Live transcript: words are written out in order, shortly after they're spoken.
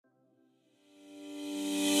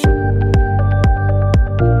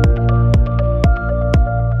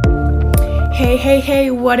Hey,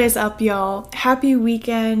 what is up, y'all? Happy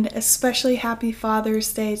weekend, especially happy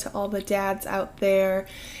Father's Day to all the dads out there.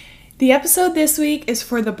 The episode this week is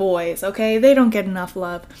for the boys, okay? They don't get enough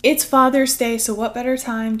love. It's Father's Day, so what better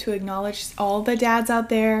time to acknowledge all the dads out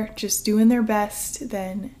there just doing their best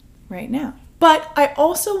than right now? But I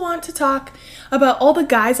also want to talk about all the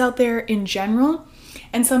guys out there in general,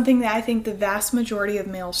 and something that I think the vast majority of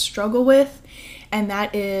males struggle with, and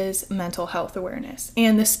that is mental health awareness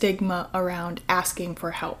and the stigma around asking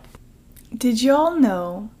for help. Did y'all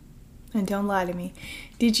know, and don't lie to me,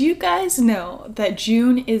 did you guys know that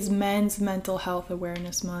June is Men's Mental Health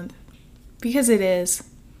Awareness Month? Because it is.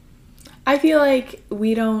 I feel like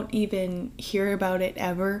we don't even hear about it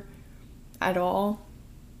ever at all,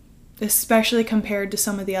 especially compared to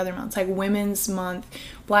some of the other months, like Women's Month,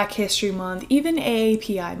 Black History Month, even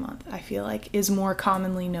AAPI Month, I feel like is more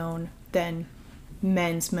commonly known than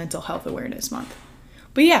Men's Mental Health Awareness Month.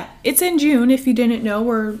 But yeah, it's in June. If you didn't know,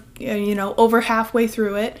 we're, over halfway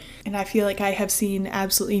through it. And I feel like I have seen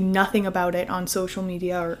absolutely nothing about it on social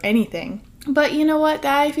media or anything. But you know what?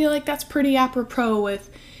 I feel like that's pretty apropos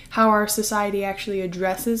with how our society actually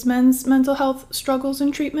addresses men's mental health struggles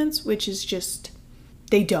and treatments, which is just,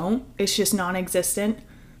 they don't. It's just non-existent.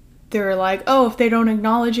 They're like, oh, if they don't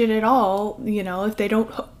acknowledge it at all, if they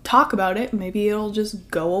don't talk about it, maybe it'll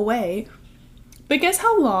just go away. But guess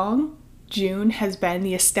how long June has been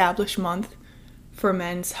the established month for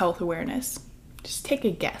men's health awareness? Just take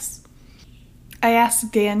a guess. I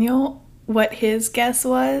asked Daniel what his guess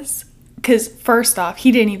was, because first off,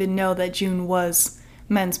 he didn't even know that June was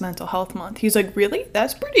Men's Mental Health Month. He was like, really?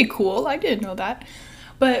 That's pretty cool. I didn't know that.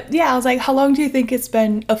 But yeah, I was like, how long do you think it's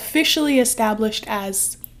been officially established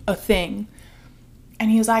as a thing?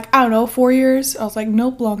 And he was like, I don't know, 4 years? I was like,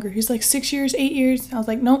 nope, longer. He's like, 6 years, 8 years? I was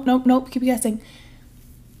like, nope, keep guessing.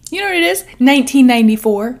 You know what it is?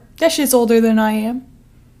 1994. That shit's older than I am.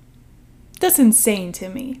 That's insane to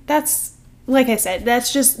me. That's, like I said,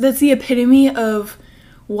 that's the epitome of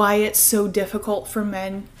why it's so difficult for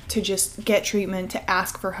men to just get treatment, to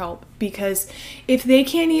ask for help. Because if they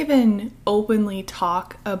can't even openly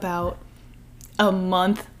talk about a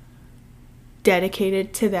month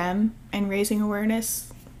dedicated to them and raising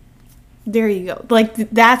awareness, there you go. Like,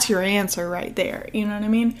 that's your answer right there. You know what I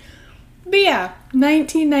mean? But yeah,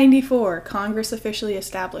 1994, Congress officially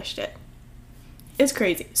established it. It's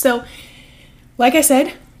crazy. So, like I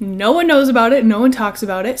said, no one knows about it, no one talks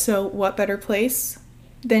about it, so what better place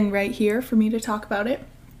than right here for me to talk about it?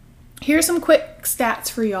 Here's some quick stats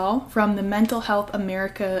for y'all from the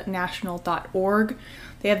mentalhealthamericanational.org.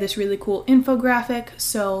 They have this really cool infographic,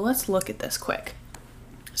 so let's look at this quick.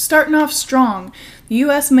 Starting off strong, the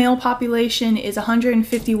U.S. male population is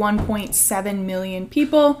 151.7 million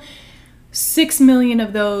people. 6 million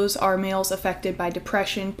of those are males affected by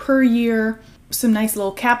depression per year. Some nice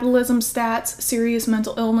little capitalism stats. Serious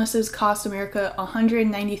mental illnesses cost America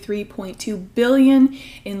 $193.2 billion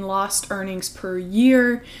in lost earnings per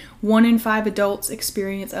year. 1 in 5 adults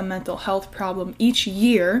experience a mental health problem each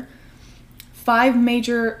year. 5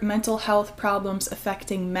 major mental health problems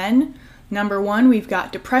affecting men. Number 1, we've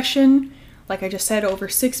got depression. Like I just said, over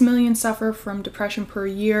 6 million suffer from depression per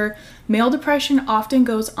year. Male depression often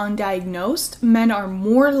goes undiagnosed. Men are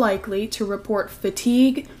more likely to report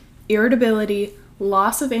fatigue, irritability,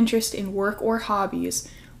 loss of interest in work or hobbies,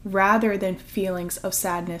 rather than feelings of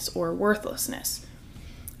sadness or worthlessness.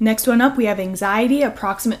 Next one up, we have anxiety.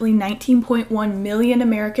 Approximately 19.1 million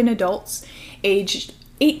American adults aged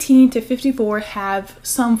 18 to 54 have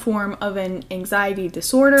some form of an anxiety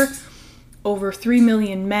disorder. Over 3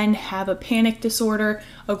 million men have a panic disorder,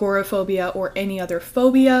 agoraphobia, or any other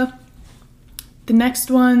phobia. The next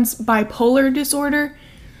one's bipolar disorder.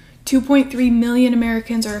 2.3 million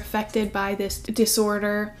Americans are affected by this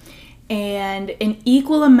disorder, and an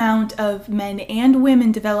equal amount of men and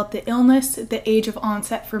women develop the illness. The age of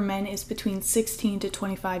onset for men is between 16 to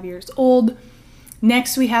 25 years old.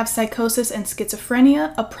 Next, we have psychosis and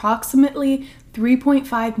schizophrenia. Approximately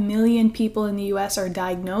 3.5 million people in the U.S. are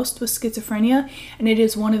diagnosed with schizophrenia, and it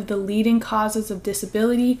is one of the leading causes of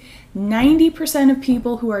disability. 90% of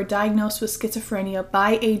people who are diagnosed with schizophrenia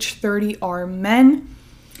by age 30 are men.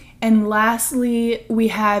 And lastly, we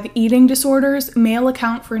have eating disorders. Male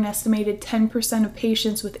account for an estimated 10% of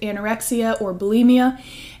patients with anorexia or bulimia,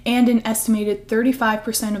 and an estimated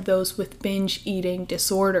 35% of those with binge eating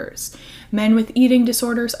disorders. Men with eating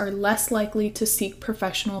disorders are less likely to seek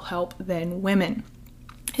professional help than women.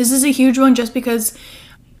 This is a huge one just because,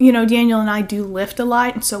 Daniel and I do lift a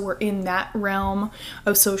lot, and so we're in that realm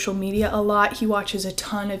of social media a lot. He watches a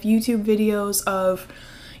ton of YouTube videos of,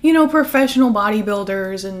 professional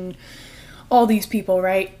bodybuilders and all these people,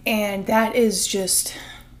 right? And that is just,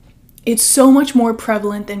 it's so much more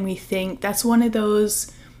prevalent than we think. That's one of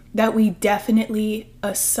those that we definitely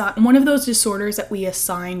assign, one of those disorders that we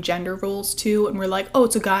assign gender roles to, and we're like, oh,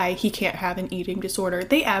 it's a guy, he can't have an eating disorder.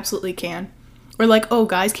 They absolutely can. Or like, oh,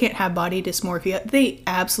 guys can't have body dysmorphia. They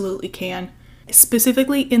absolutely can.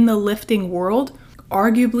 Specifically in the lifting world,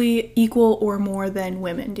 arguably equal or more than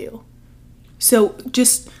women do. So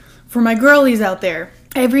just for my girlies out there,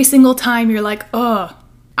 every single time you're like, oh,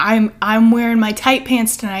 I'm wearing my tight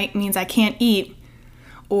pants tonight, means I can't eat.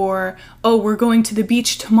 Or, oh, we're going to the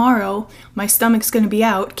beach tomorrow, my stomach's gonna be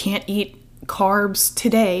out, can't eat carbs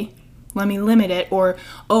today, let me limit it. Or,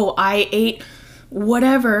 oh, I ate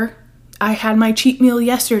whatever, I had my cheat meal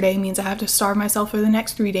yesterday, means I have to starve myself for the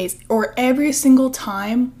next 3 days. Or every single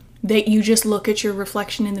time that you just look at your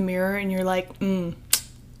reflection in the mirror and you're like,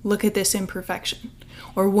 look at this imperfection.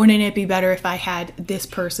 Or wouldn't it be better if I had this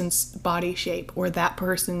person's body shape, or that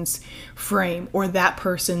person's frame, or that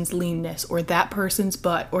person's leanness, or that person's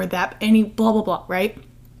butt, or that any blah, blah, blah, right?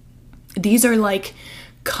 These are like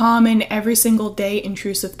common every single day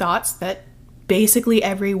intrusive thoughts that basically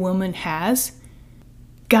every woman has.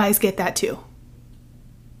 Guys get that too.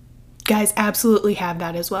 Guys absolutely have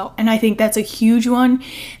that as well. And I think that's a huge one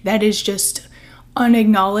that is just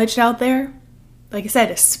unacknowledged out there. Like I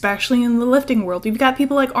said, especially in the lifting world. You've got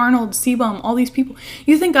people like Arnold, C-Bum, all these people.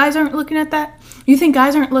 You think guys aren't looking at that? You think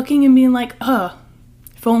guys aren't looking and being like,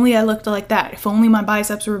 if only I looked like that. If only my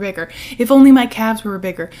biceps were bigger. If only my calves were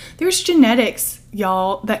bigger. There's genetics,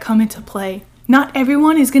 y'all, that come into play. Not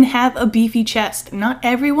everyone is going to have a beefy chest. Not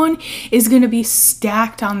everyone is going to be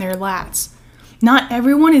stacked on their lats. Not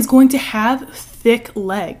everyone is going to have thick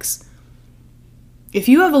legs. If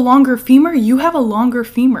you have a longer femur, you have a longer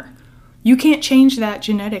femur. You can't change that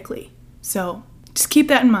genetically. So just keep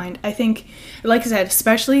that in mind. I think, like I said,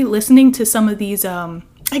 especially listening to some of these, I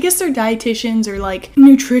guess they're dietitians or like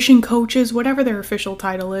nutrition coaches, whatever their official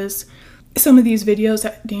title is. Some of these videos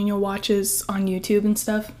that Daniel watches on YouTube and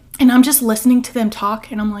stuff. And I'm just listening to them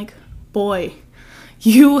talk and I'm like, boy,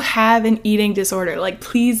 you have an eating disorder. Like,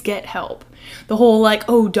 please get help. The whole like,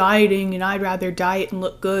 oh, dieting and I'd rather diet and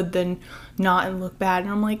look good than not and look bad.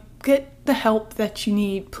 And I'm like, get the help that you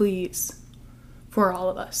need, please, for all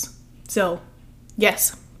of us. So,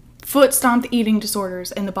 yes, foot stomp the eating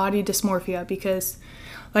disorders and the body dysmorphia, because,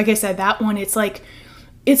 like I said, that one, it's like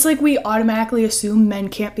we automatically assume men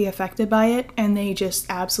can't be affected by it, and they just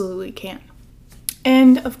absolutely can.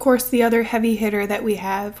 And, of course, the other heavy hitter that we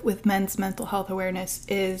have with men's mental health awareness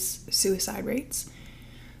is suicide rates.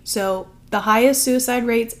 So, the highest suicide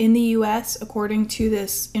rates in the U.S., according to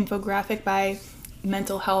this infographic by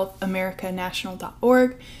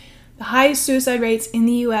mentalhealthamericanational.org, the highest suicide rates in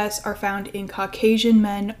the U.S. are found in Caucasian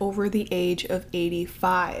men over the age of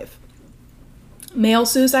 85. Male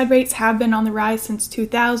suicide rates have been on the rise since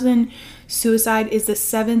 2000. Suicide is the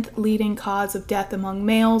 7th leading cause of death among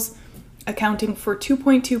males, accounting for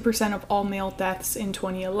 2.2% of all male deaths in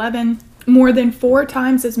 2011. More than 4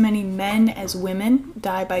 times as many men as women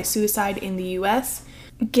die by suicide in the U.S.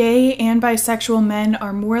 Gay and bisexual men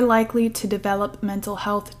are more likely to develop mental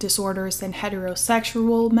health disorders than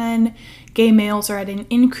heterosexual men. Gay males are at an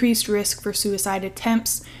increased risk for suicide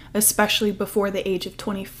attempts, especially before the age of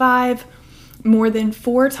 25. More than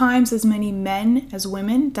 4 times as many men as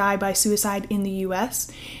women die by suicide in the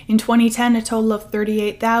U.S. In 2010, a total of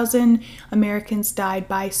 38,000 Americans died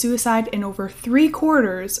by suicide, and over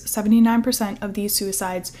 3/4, 79% of these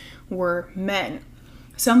suicides were men.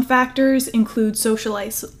 Some factors include social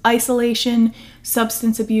isolation,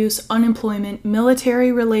 substance abuse, unemployment,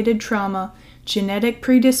 military-related trauma, genetic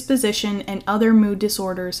predisposition, and other mood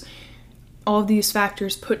disorders. All of these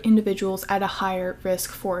factors put individuals at a higher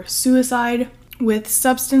risk for suicide. With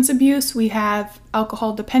substance abuse, we have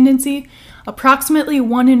alcohol dependency. Approximately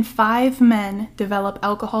 1 in 5 men develop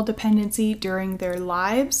alcohol dependency during their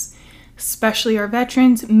lives, especially our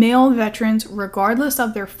veterans. Male veterans, regardless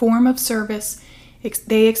of their form of service,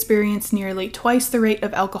 they experience nearly twice the rate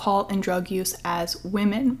of alcohol and drug use as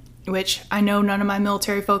women, which I know none of my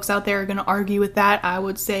military folks out there are going to argue with that. I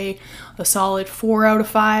would say a solid 4 out of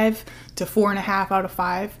 5 to 4.5 out of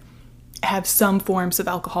 5 have some forms of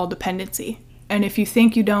alcohol dependency. And if you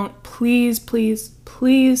think you don't, please, please,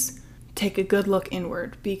 please take a good look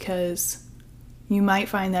inward, because you might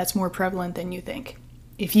find that's more prevalent than you think.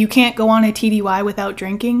 If you can't go on a TDY without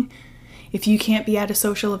drinking, if you can't be at a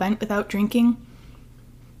social event without drinking,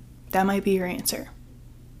 that might be your answer.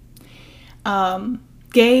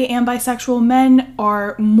 Gay and bisexual men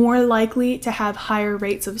are more likely to have higher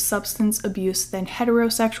rates of substance abuse than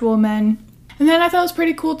heterosexual men. And then I thought it was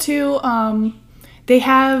pretty cool too. They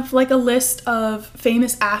have like a list of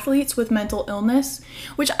famous athletes with mental illness,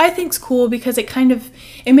 which I think's cool because it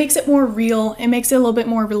makes it more real. It makes it a little bit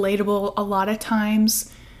more relatable. A lot of times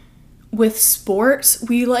with sports,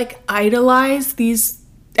 we like idolize these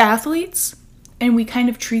athletes and we kind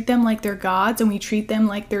of treat them like they're gods and we treat them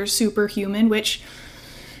like they're superhuman, which,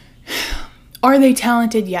 are they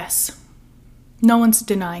talented? Yes. No one's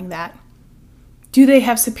denying that. Do they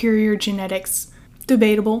have superior genetics?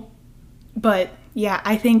 Debatable. But yeah,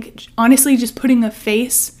 I think honestly just putting a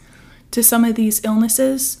face to some of these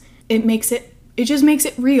illnesses, it just makes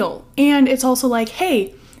it real. And it's also like,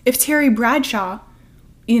 hey, if Terry Bradshaw,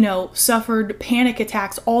 suffered panic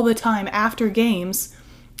attacks all the time after games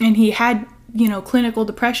and he had, clinical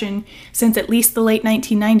depression since at least the late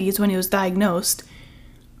 1990s when he was diagnosed,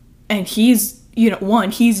 and he's,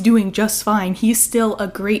 he's doing just fine. He's still a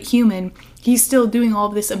great human. He's still doing all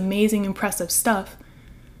of this amazing, impressive stuff.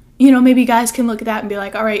 Maybe guys can look at that and be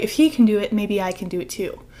like, all right, if he can do it, maybe I can do it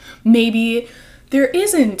too. Maybe there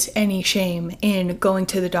isn't any shame in going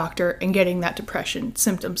to the doctor and getting that depression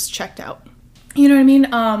symptoms checked out. You know what I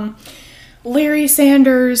mean? Larry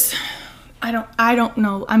Sanders, I don't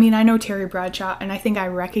know. I mean, I know Terry Bradshaw, and I think I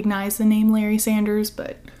recognize the name Larry Sanders,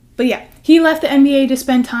 but yeah, he left the NBA to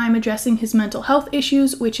spend time addressing his mental health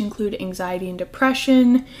issues, which include anxiety and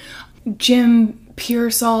depression. Jim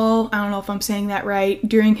Pearsall, I don't know if I'm saying that right,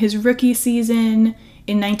 during his rookie season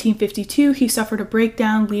in 1952, he suffered a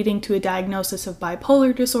breakdown leading to a diagnosis of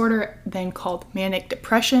bipolar disorder, then called manic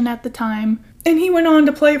depression at the time. And he went on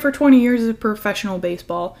to play for 20 years of professional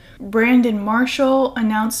baseball. Brandon Marshall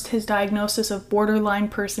announced his diagnosis of borderline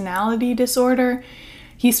personality disorder.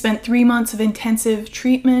 He spent 3 months of intensive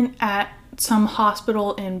treatment at some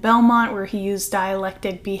hospital in Belmont where he used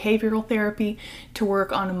dialectic behavioral therapy to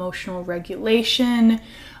work on emotional regulation.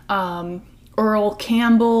 Earl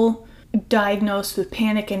Campbell, diagnosed with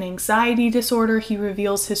panic and anxiety disorder, he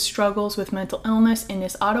reveals his struggles with mental illness in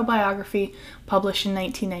his autobiography published in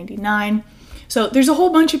 1999. So there's a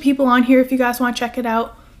whole bunch of people on here if you guys want to check it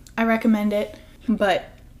out. I recommend it. But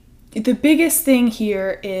the biggest thing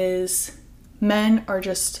here is men are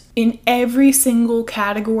just in every single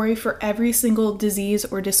category for every single disease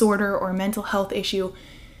or disorder or mental health issue.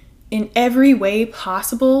 In every way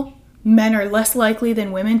possible, men are less likely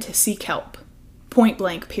than women to seek help. Point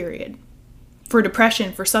blank, period. For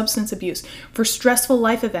depression, for substance abuse, for stressful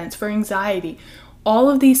life events, for anxiety.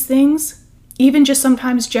 All of these things, even just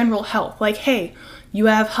sometimes general health, like, hey, you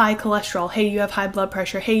have high cholesterol, hey, you have high blood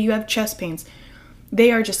pressure, hey, you have chest pains. They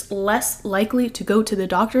are just less likely to go to the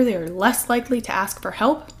doctor. They are less likely to ask for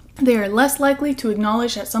help. They are less likely to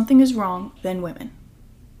acknowledge that something is wrong than women.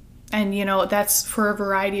 And, that's for a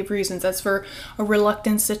variety of reasons. That's for a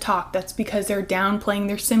reluctance to talk. That's because they're downplaying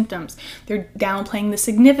their symptoms. They're downplaying the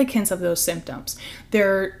significance of those symptoms.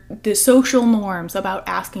 The social norms about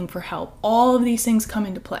asking for help. All of these things come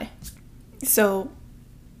into play. So,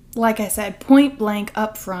 like I said, point blank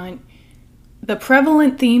up front, the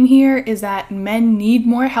prevalent theme here is that men need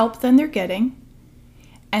more help than they're getting,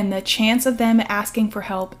 and the chance of them asking for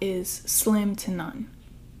help is slim to none.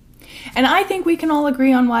 And I think we can all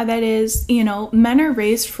agree on why that is. Men are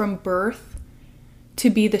raised from birth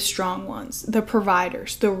to be the strong ones, the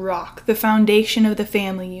providers, the rock, the foundation of the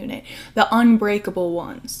family unit, the unbreakable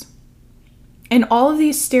ones. And all of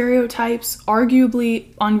these stereotypes,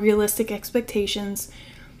 arguably unrealistic expectations,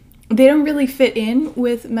 they don't really fit in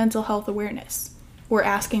with mental health awareness or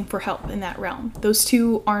asking for help in that realm. Those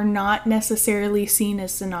two are not necessarily seen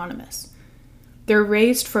as synonymous. They're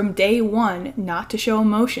raised from day one not to show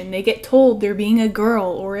emotion. They get told they're being a girl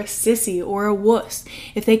or a sissy or a wuss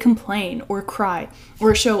if they complain or cry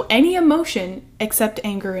or show any emotion except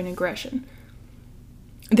anger and aggression.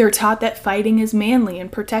 They're taught that fighting is manly and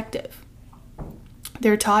protective.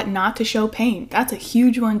 They're taught not to show pain. That's a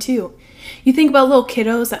huge one too. You think about little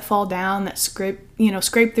kiddos that fall down, that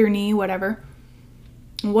scrape their knee, whatever.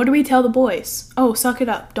 What do we tell the boys? Oh, suck it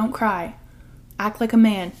up. Don't cry. Act like a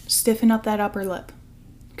man. Stiffen up that upper lip.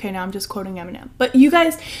 Okay, now I'm just quoting Eminem. But you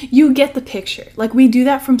guys, you get the picture. Like, we do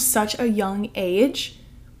that from such a young age.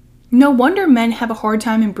 No wonder men have a hard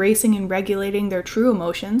time embracing and regulating their true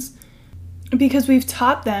emotions, because we've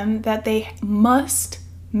taught them that they must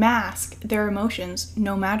mask their emotions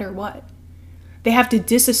no matter what. They have to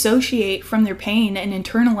disassociate from their pain and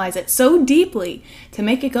internalize it so deeply to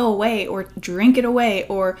make it go away, or drink it away,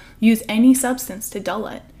 or use any substance to dull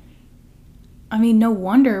it. I mean, no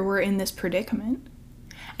wonder we're in this predicament.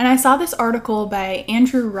 And I saw this article by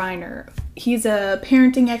Andrew Reiner. He's a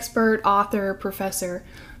parenting expert, author, professor,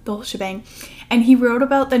 the whole shebang. And he wrote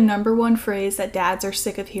about the number one phrase that dads are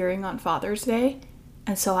sick of hearing on Father's Day.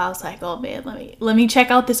 And so I was like, oh man, let me check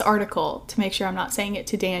out this article to make sure I'm not saying it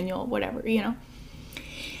to Daniel, whatever, you know.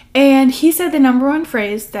 And he said the number one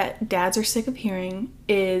phrase that dads are sick of hearing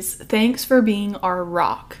is, thanks for being our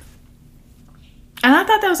rock. And I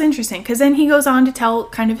thought that was interesting because then he goes on to tell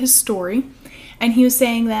kind of his story. And he was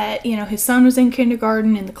saying that, you know, his son was in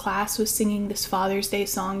kindergarten and the class was singing this Father's Day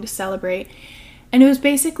song to celebrate. And it was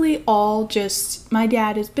basically all just, my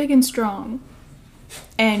dad is big and strong.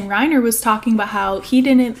 And Reiner was talking about how he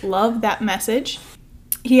didn't love that message.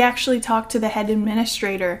 He actually talked to the head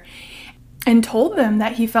administrator and told them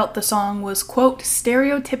that he felt the song was, quote,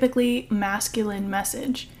 stereotypically masculine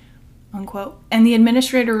message, unquote. And the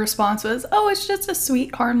administrator response was, oh, it's just a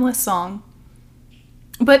sweet, harmless song.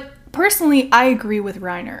 But personally, I agree with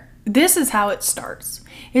Reiner. This is how it starts.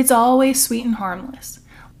 It's always sweet and harmless.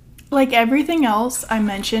 Like everything else I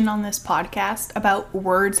mentioned on this podcast about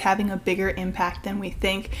words having a bigger impact than we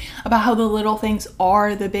think, about how the little things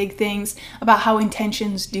are the big things, about how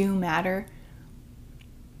intentions do matter.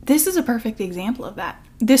 This is a perfect example of that.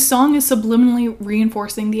 This song is subliminally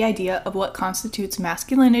reinforcing the idea of what constitutes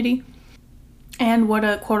masculinity and what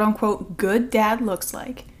a quote-unquote good dad looks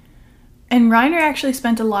like. And Reiner actually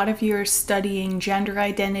spent a lot of years studying gender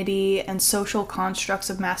identity and social constructs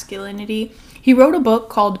of masculinity. He wrote a book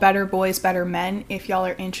called Better Boys, Better Men, if y'all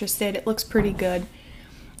are interested. It looks pretty good.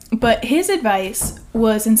 But his advice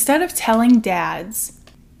was, instead of telling dads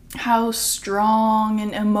how strong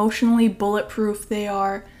and emotionally bulletproof they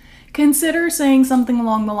are, consider saying something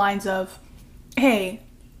along the lines of, hey,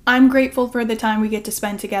 I'm grateful for the time we get to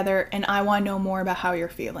spend together and I want to know more about how you're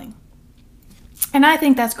feeling. And I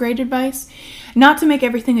think that's great advice. Not to make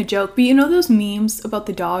everything a joke, but you know those memes about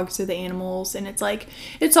the dogs or the animals, and it's like,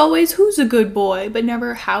 it's always who's a good boy, but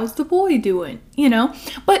never how's the boy doing, you know?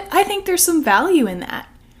 But I think there's some value in that.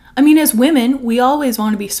 I mean, as women, we always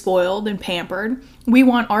want to be spoiled and pampered. We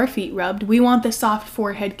want our feet rubbed. We want the soft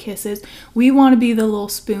forehead kisses. We want to be the little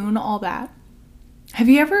spoon, all that. Have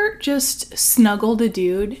you ever just snuggled a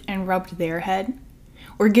dude and rubbed their head?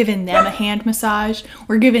 Or given them a hand massage,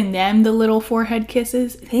 or given them the little forehead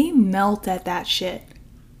kisses? They melt at that shit.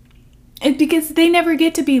 Because they never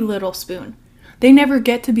get to be little spoon. They never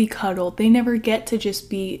get to be cuddled. They never get to just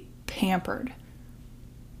be pampered.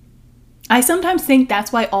 I sometimes think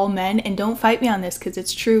that's why all men, and don't fight me on this because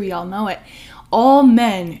it's true, y'all know it, all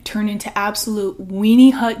men turn into absolute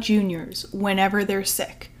weenie hut juniors whenever they're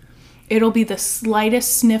sick. It'll be the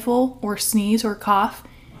slightest sniffle or sneeze or cough,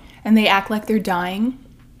 and they act like they're dying.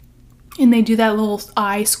 And they do that little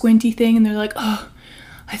eye squinty thing, and they're like, oh,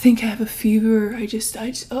 I think I have a fever. I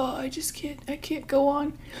can't go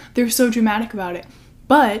on. They're so dramatic about it.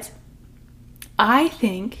 But I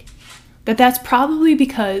think that that's probably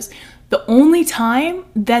because the only time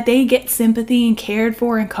that they get sympathy and cared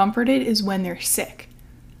for and comforted is when they're sick.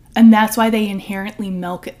 And that's why they inherently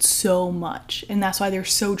milk it so much. And that's why they're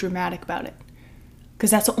so dramatic about it.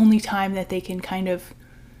 Because that's the only time that they can kind of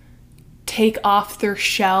take off their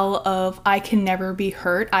shell of, I can never be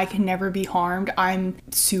hurt, I can never be harmed, I'm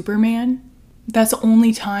Superman. That's the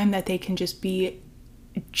only time that they can just be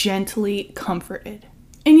gently comforted.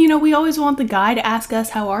 And you know, we always want the guy to ask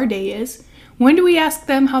us how our day is. When do we ask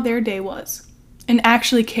them how their day was? And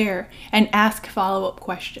actually care and ask follow-up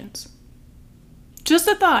questions. Just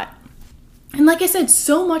a thought. And like I said,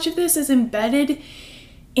 so much of this is embedded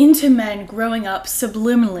into men growing up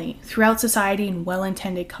subliminally throughout society in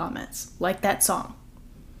well-intended comments, like that song.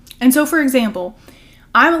 And so, for example,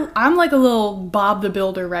 I'm like a little Bob the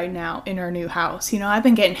Builder right now in our new house. You know, I've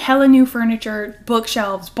been getting hella new furniture,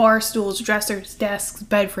 bookshelves, bar stools, dressers, desks,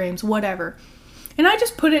 bed frames, whatever. And I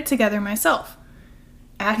just put it together myself.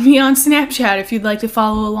 Add me on Snapchat if you'd like to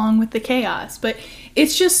follow along with the chaos. But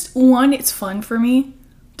it's just, one, it's fun for me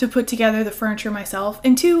to put together the furniture myself,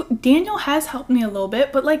 and two, Daniel has helped me a little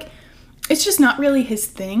bit, but like, it's just not really his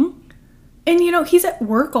thing. And you know, he's at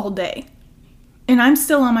work all day, and I'm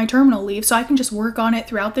still on my terminal leave, so I can just work on it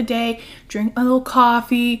throughout the day, drink my little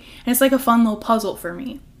coffee, and it's like a fun little puzzle for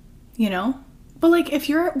me, you know? But like, if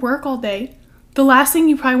you're at work all day, the last thing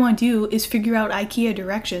you probably want to do is figure out IKEA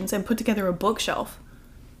directions and put together a bookshelf.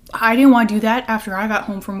 I didn't want to do that after I got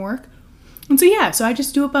home from work. And so I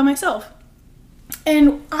just do it by myself.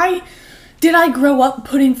 And did I grow up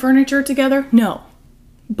putting furniture together? No.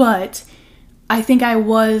 But I think I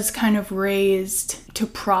was kind of raised to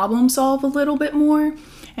problem solve a little bit more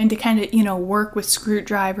and to kind of, you know, work with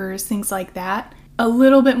screwdrivers, things like that, a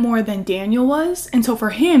little bit more than Daniel was. And so for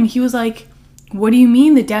him, he was like, what do you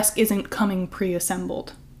mean the desk isn't coming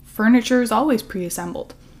pre-assembled? Furniture is always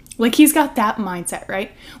pre-assembled. Like, he's got that mindset,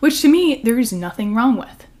 right? Which to me, there is nothing wrong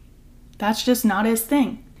with. That's just not his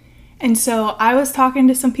thing. And so I was talking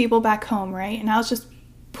to some people back home, right? And I was just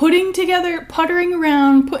puttering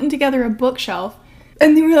around, putting together a bookshelf.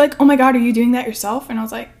 And they were like, oh my God, are you doing that yourself? And I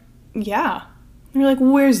was like, yeah. And they're like,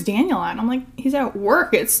 well, where's Daniel at? And I'm like, he's at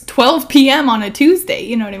work. It's 12 p.m. on a Tuesday.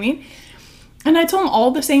 You know what I mean? And I told them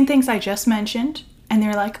all the same things I just mentioned. And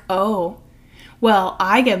they're like, oh, well,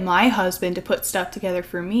 I get my husband to put stuff together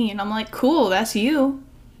for me. And I'm like, cool, that's you.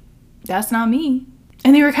 That's not me.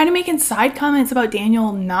 And they were kind of making side comments about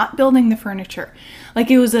Daniel not building the furniture. Like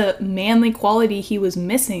it was a manly quality he was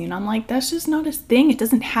missing. And I'm like, that's just not his thing. It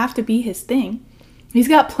doesn't have to be his thing. He's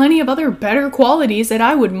got plenty of other better qualities that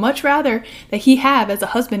I would much rather that he have as a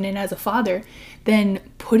husband and as a father than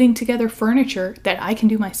putting together furniture that I can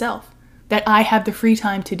do myself, that I have the free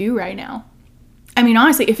time to do right now. I mean,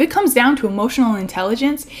 honestly, if it comes down to emotional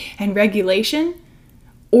intelligence and regulation,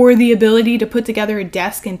 or the ability to put together a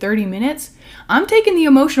desk in 30 minutes, I'm taking the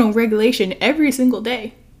emotional regulation every single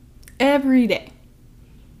day. Every day.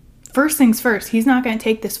 First things first, he's not going to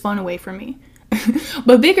take this fun away from me.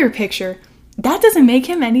 But bigger picture, that doesn't make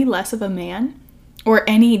him any less of a man, or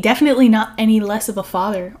definitely not any less of a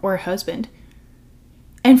father or a husband.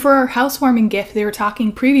 And for our housewarming gift, they were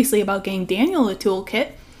talking previously about getting Daniel a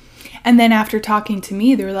toolkit. And then after talking to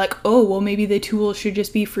me, they were like, oh, well, maybe the tools should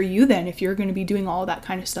just be for you then if you're going to be doing all that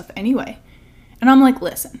kind of stuff anyway. And I'm like,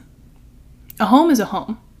 listen, a home is a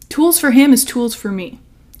home. Tools for him is tools for me.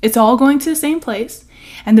 It's all going to the same place.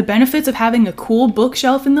 And the benefits of having a cool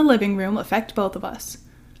bookshelf in the living room affect both of us.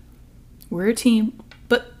 We're a team.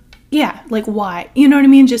 But yeah, like why? You know what I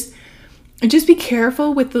mean? Just be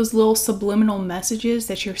careful with those little subliminal messages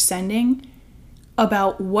that you're sending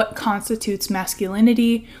about what constitutes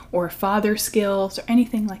masculinity or father skills or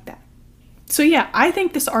anything like that. So yeah, I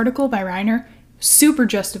think this article by Reiner, super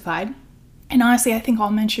justified. And honestly, I think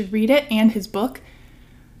all men should read it and his book,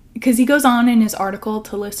 because he goes on in his article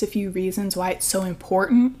to list a few reasons why it's so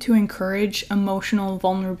important to encourage emotional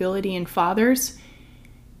vulnerability in fathers.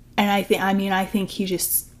 And I think he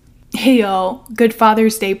just, hey yo, good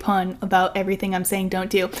Father's Day pun about everything I'm saying don't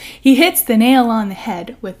do. He hits the nail on the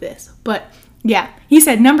head with this. But yeah, he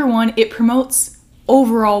said, number one, it promotes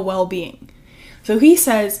overall well-being. So he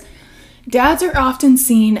says, dads are often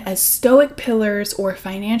seen as stoic pillars or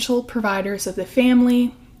financial providers of the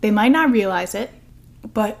family. They might not realize it,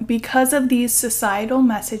 but because of these societal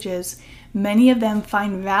messages, many of them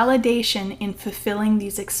find validation in fulfilling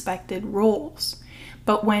these expected roles.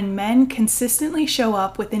 But when men consistently show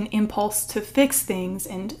up with an impulse to fix things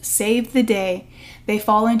and save the day, they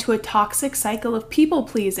fall into a toxic cycle of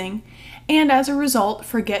people-pleasing and as a result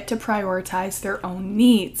forget to prioritize their own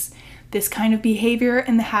needs. This kind of behavior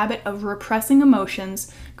and the habit of repressing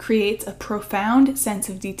emotions creates a profound sense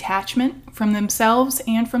of detachment from themselves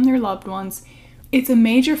and from their loved ones. It's a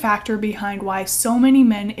major factor behind why so many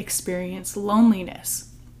men experience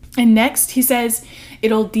loneliness. And next, he says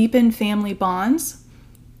it'll deepen family bonds.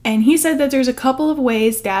 And he said that there's a couple of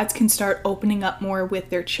ways dads can start opening up more with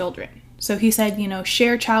their children. So he said,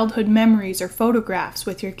 share childhood memories or photographs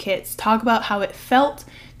with your kids. Talk about how it felt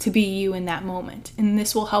to be you in that moment. And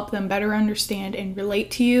this will help them better understand and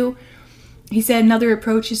relate to you. He said another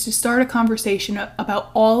approach is to start a conversation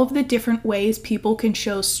about all of the different ways people can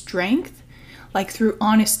show strength, like through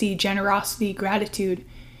honesty, generosity, gratitude.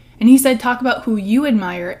 And he said talk about who you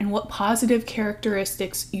admire and what positive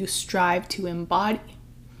characteristics you strive to embody.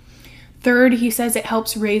 Third, he says it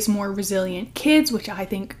helps raise more resilient kids, which I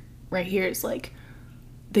think right here is like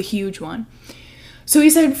the huge one. So he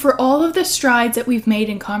said, for all of the strides that we've made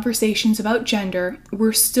in conversations about gender,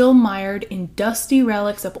 we're still mired in dusty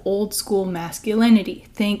relics of old school masculinity.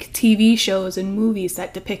 Think TV shows and movies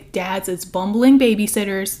that depict dads as bumbling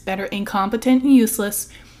babysitters that are incompetent and useless,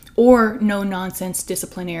 or no-nonsense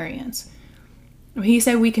disciplinarians. He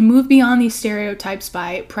said we can move beyond these stereotypes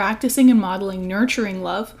by practicing and modeling nurturing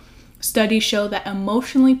love. Studies show that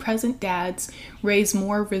emotionally present dads raise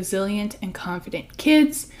more resilient and confident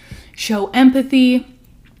kids. Show empathy.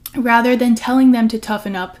 Rather than telling them to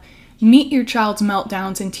toughen up, meet your child's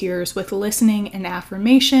meltdowns and tears with listening and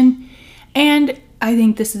affirmation. And I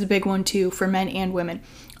think this is a big one too for men and women.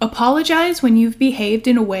 Apologize when you've behaved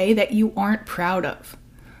in a way that you aren't proud of.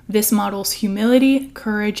 This models humility,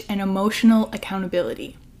 courage, and emotional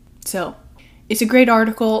accountability. So, it's a great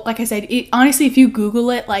article. Like I said, honestly, if you Google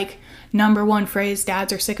it, like number one phrase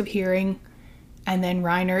dads are sick of hearing, and then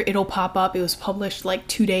Reiner, it'll pop up. It was published like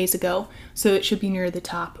 2 days ago, so it should be near the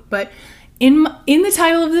top. But in the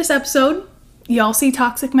title of this episode, y'all see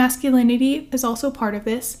toxic masculinity is also part of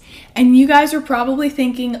this. And you guys are probably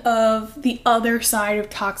thinking of the other side of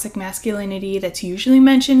toxic masculinity that's usually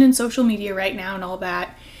mentioned in social media right now and all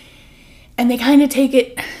that. And they kind of take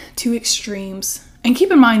it to extremes. And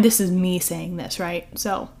keep in mind, this is me saying this, right?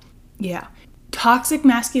 So, yeah. Toxic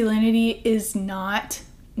masculinity is not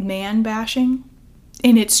man bashing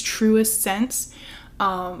in its truest sense.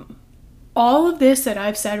 All of this that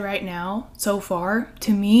I've said right now so far,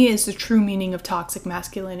 to me, is the true meaning of toxic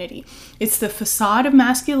masculinity. It's the facade of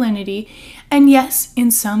masculinity, and yes, in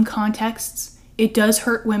some contexts, it does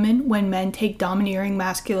hurt women when men take domineering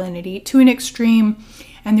masculinity to an extreme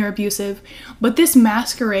and they're abusive, but this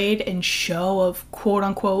masquerade and show of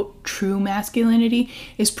quote-unquote true masculinity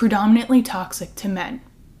is predominantly toxic to men.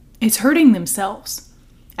 It's hurting themselves,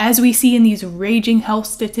 as we see in these raging health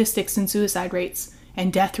statistics and suicide rates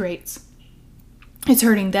and death rates. It's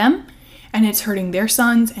hurting them, and it's hurting their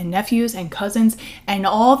sons and nephews and cousins and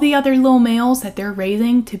all the other little males that they're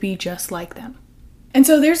raising to be just like them. And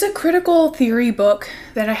so there's a critical theory book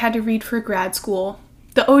that I had to read for grad school.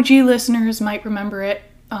 The OG listeners might remember it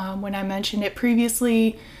when I mentioned it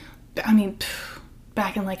previously.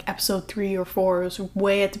 Back in like episode 3 or 4, it was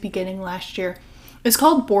way at the beginning last year. It's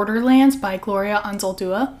called Borderlands by Gloria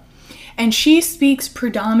Anzaldúa. And she speaks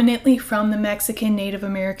predominantly from the Mexican Native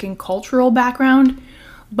American cultural background,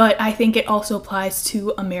 but I think it also applies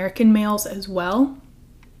to American males as well.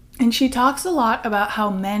 And she talks a lot about how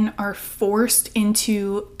men are forced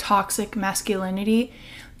into toxic masculinity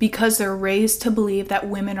because they're raised to believe that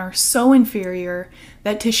women are so inferior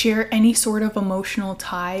that to share any sort of emotional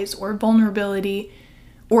ties or vulnerability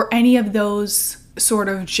or any of those sort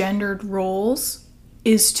of gendered roles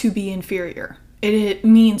is to be inferior. It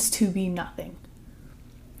means to be nothing.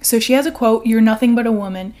 So she has a quote, "You're nothing but a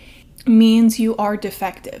woman," means you are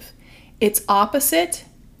defective. Its opposite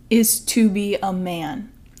is to be a man.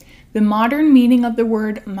 The modern meaning of the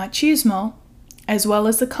word machismo, as well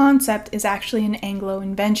as the concept, is actually an Anglo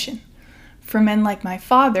invention. For men like my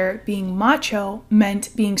father, being macho meant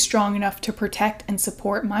being strong enough to protect and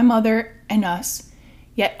support my mother and us,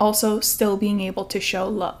 yet also still being able to show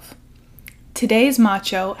love. Today's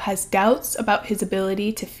macho has doubts about his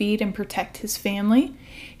ability to feed and protect his family.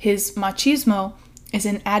 His machismo is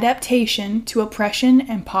an adaptation to oppression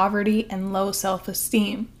and poverty and low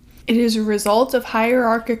self-esteem. It is a result of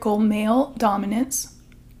hierarchical male dominance.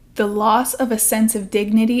 The loss of a sense of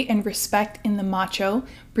dignity and respect in the macho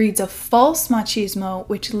breeds a false machismo,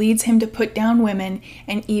 which leads him to put down women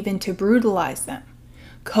and even to brutalize them.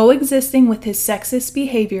 Coexisting with his sexist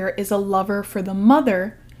behavior is a lover for the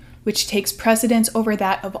mother, which takes precedence over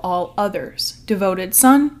that of all others. Devoted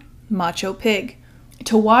son, macho pig.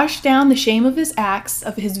 To wash down the shame of his acts,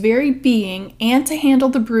 of his very being, and to handle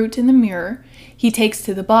the brute in the mirror, he takes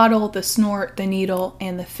to the bottle, the snort, the needle,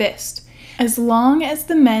 and the fist. As long as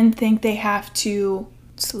the men think they have to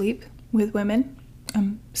sleep with women,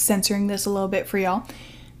 I'm censoring this a little bit for y'all,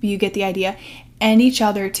 but you get the idea, and each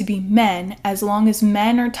other to be men, as long as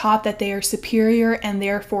men are taught that they are superior and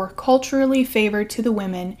therefore culturally favored to the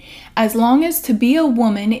women, as long as to be a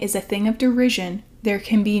woman is a thing of derision, there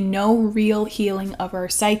can be no real healing of our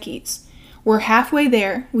psyches. We're halfway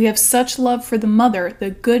there. We have such love for the mother, the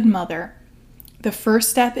good mother. The first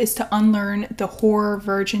step is to unlearn the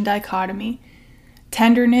whore-virgin dichotomy.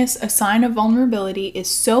 Tenderness, a sign of vulnerability, is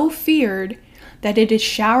so feared that it is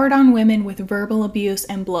showered on women with verbal abuse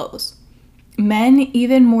and blows. Men,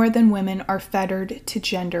 even more than women, are fettered to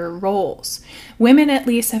gender roles. Women at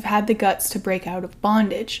least have had the guts to break out of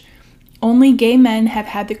bondage. Only gay men have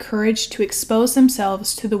had the courage to expose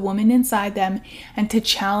themselves to the woman inside them and to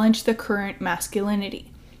challenge the current masculinity.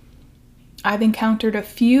 I've encountered a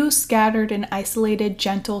few scattered and isolated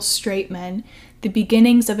gentle straight men, the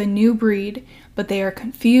beginnings of a new breed, but they are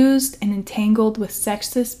confused and entangled with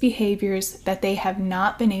sexist behaviors that they have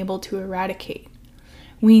not been able to eradicate.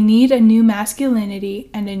 We need a new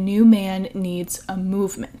masculinity, and a new man needs a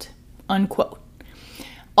movement." Unquote.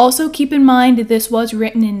 Also keep in mind this was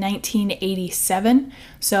written in 1987,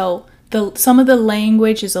 so some of the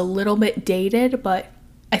language is a little bit dated, but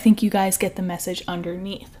I think you guys get the message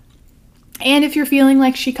underneath. And if you're feeling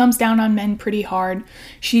like she comes down on men pretty hard,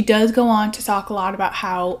 she does go on to talk a lot about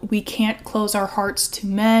how we can't close our hearts to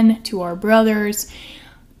men, to our brothers,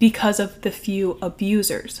 because of the few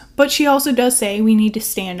abusers. But she also does say we need to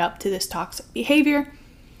stand up to this toxic behavior.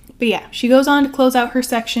 But yeah, she goes on to close out her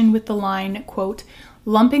section with the line, quote,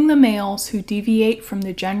 "Lumping the males who deviate from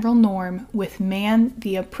the general norm with man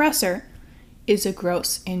the oppressor is a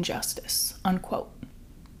gross injustice," unquote.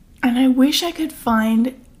 And I wish I could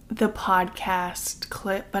find the podcast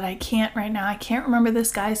clip, but I can't right now. I can't remember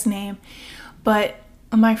this guy's name, but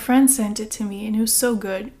my friend sent it to me and it was so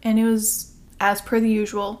good. And it was, as per the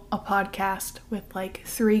usual, a podcast with like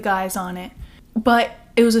 3 guys on it. But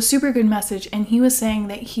it was a super good message, and he was saying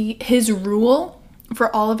that his rule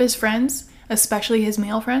for all of his friends, especially his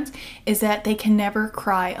male friends, is that they can never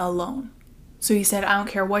cry alone. So he said, I don't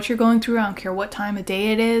care what you're going through, I don't care what time of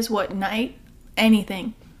day it is, what night,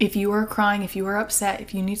 anything. If you are crying, if you are upset,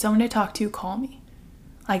 if you need someone to talk to, call me.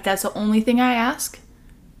 Like, that's the only thing I ask,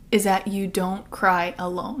 is that you don't cry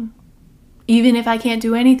alone. Even if I can't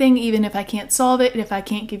do anything, even if I can't solve it, if I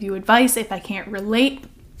can't give you advice, if I can't relate,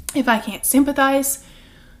 if I can't sympathize,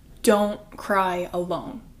 don't cry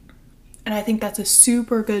alone. And I think that's a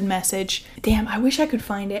super good message. Damn, I wish I could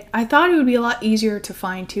find it. I thought it would be a lot easier to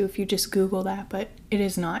find too if you just Google that, but it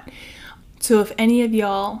is not. So if any of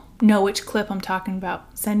y'all know which clip I'm talking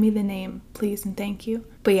about, send me the name, please and thank you.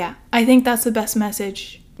 But yeah, I think that's the best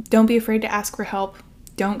message. Don't be afraid to ask for help.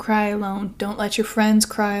 Don't cry alone. Don't let your friends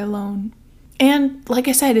cry alone. And like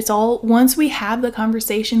I said, it's all, once we have the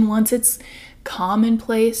conversation, once it's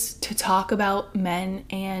commonplace to talk about men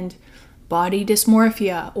and body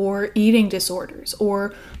dysmorphia or eating disorders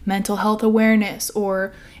or mental health awareness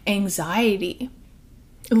or anxiety,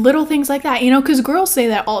 little things like that, because girls say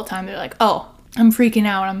that all the time. They're like, oh, I'm freaking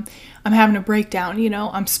out, I'm having a breakdown,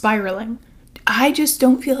 I'm spiraling. I just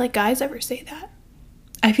don't feel like guys ever say that.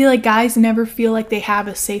 I feel like guys never feel like they have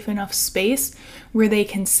a safe enough space where they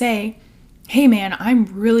can say, hey man, I'm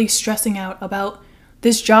really stressing out about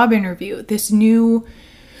this job interview, this new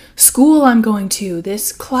school I'm going to,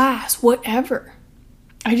 this class, whatever.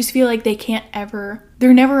 I just feel like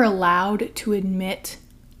they're never allowed to admit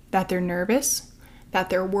that they're nervous, that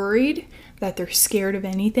they're worried, that they're scared of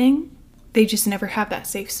anything. They just never have that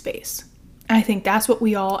safe space. And I think that's what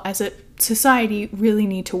we all as a society really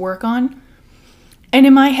need to work on. And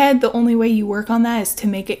in my head, the only way you work on that is to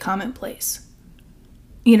make it commonplace.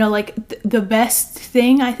 The best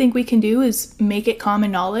thing I think we can do is make it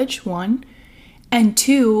common knowledge, one. And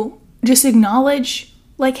two, just acknowledge,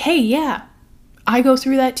 like, hey, yeah, I go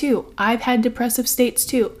through that too. I've had depressive states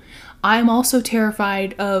too. I'm also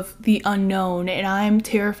terrified of the unknown, and I'm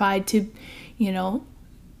terrified to,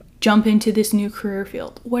 jump into this new career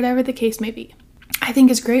field, whatever the case may be. I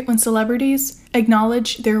think it's great when celebrities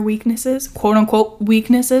acknowledge their weaknesses, quote unquote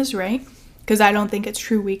weaknesses, right? Because I don't think it's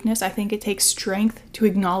true weakness. I think it takes strength to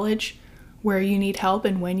acknowledge where you need help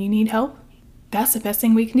and when you need help. That's the best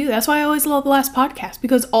thing we can do. That's why I always love the last podcast,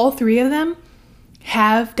 because all three of them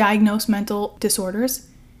have diagnosed mental disorders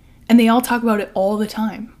and they all talk about it all the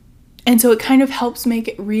time. And so it kind of helps make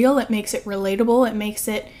it real. It makes it relatable. It makes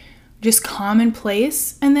it just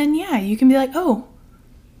commonplace. And then, yeah, you can be like, oh,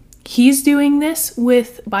 he's doing this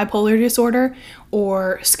with bipolar disorder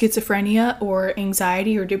or schizophrenia or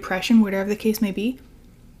anxiety or depression, whatever the case may be.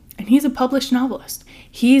 And he's a published novelist.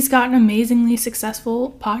 He's got an amazingly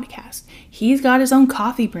successful podcast. He's got his own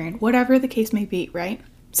coffee brand, whatever the case may be, right?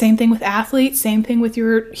 Same thing with athletes, same thing with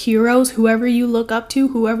your heroes, whoever you look up to,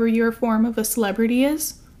 whoever your form of a celebrity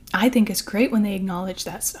is. I think it's great when they acknowledge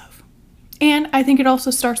that stuff. And I think it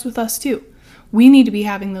also starts with us too. We need to be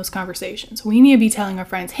having those conversations. We need to be telling our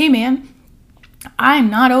friends, hey man, I'm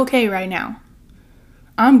not okay right now.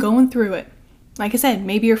 I'm going through it. Like I said,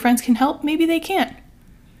 maybe your friends can help, maybe they can't.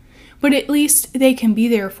 But at least they can be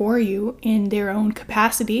there for you in their own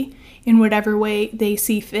capacity, in whatever way they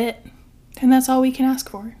see fit. And that's all we can ask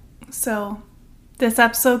for. So this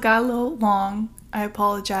episode got a little long. I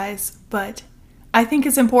apologize, but I think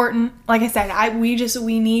it's important. Like I said,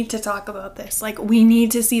 we need to talk about this. Like, we need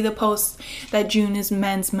to see the posts that June is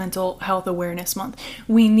Men's Mental Health Awareness Month.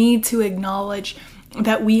 We need to acknowledge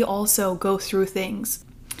that we also go through things.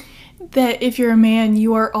 That if you're a man,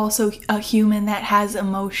 you are also a human that has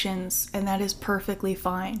emotions, and that is perfectly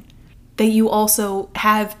fine. That you also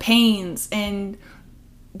have pains and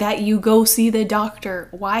that you go see the doctor.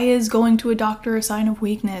 Why is going to a doctor a sign of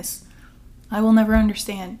weakness? I will never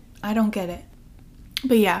understand. I don't get it.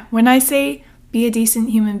 But yeah, when I say be a decent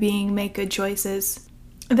human being, make good choices,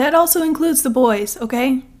 that also includes the boys,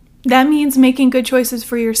 okay? That means making good choices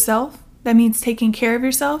for yourself. That means taking care of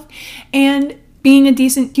yourself. And being a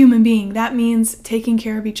decent human being, that means taking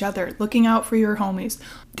care of each other, looking out for your homies,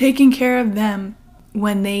 taking care of them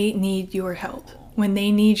when they need your help, when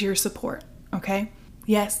they need your support, okay?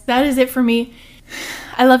 Yes, that is it for me.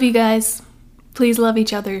 I love you guys. Please love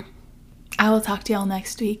each other. I will talk to y'all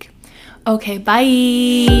next week. Okay,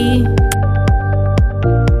 bye.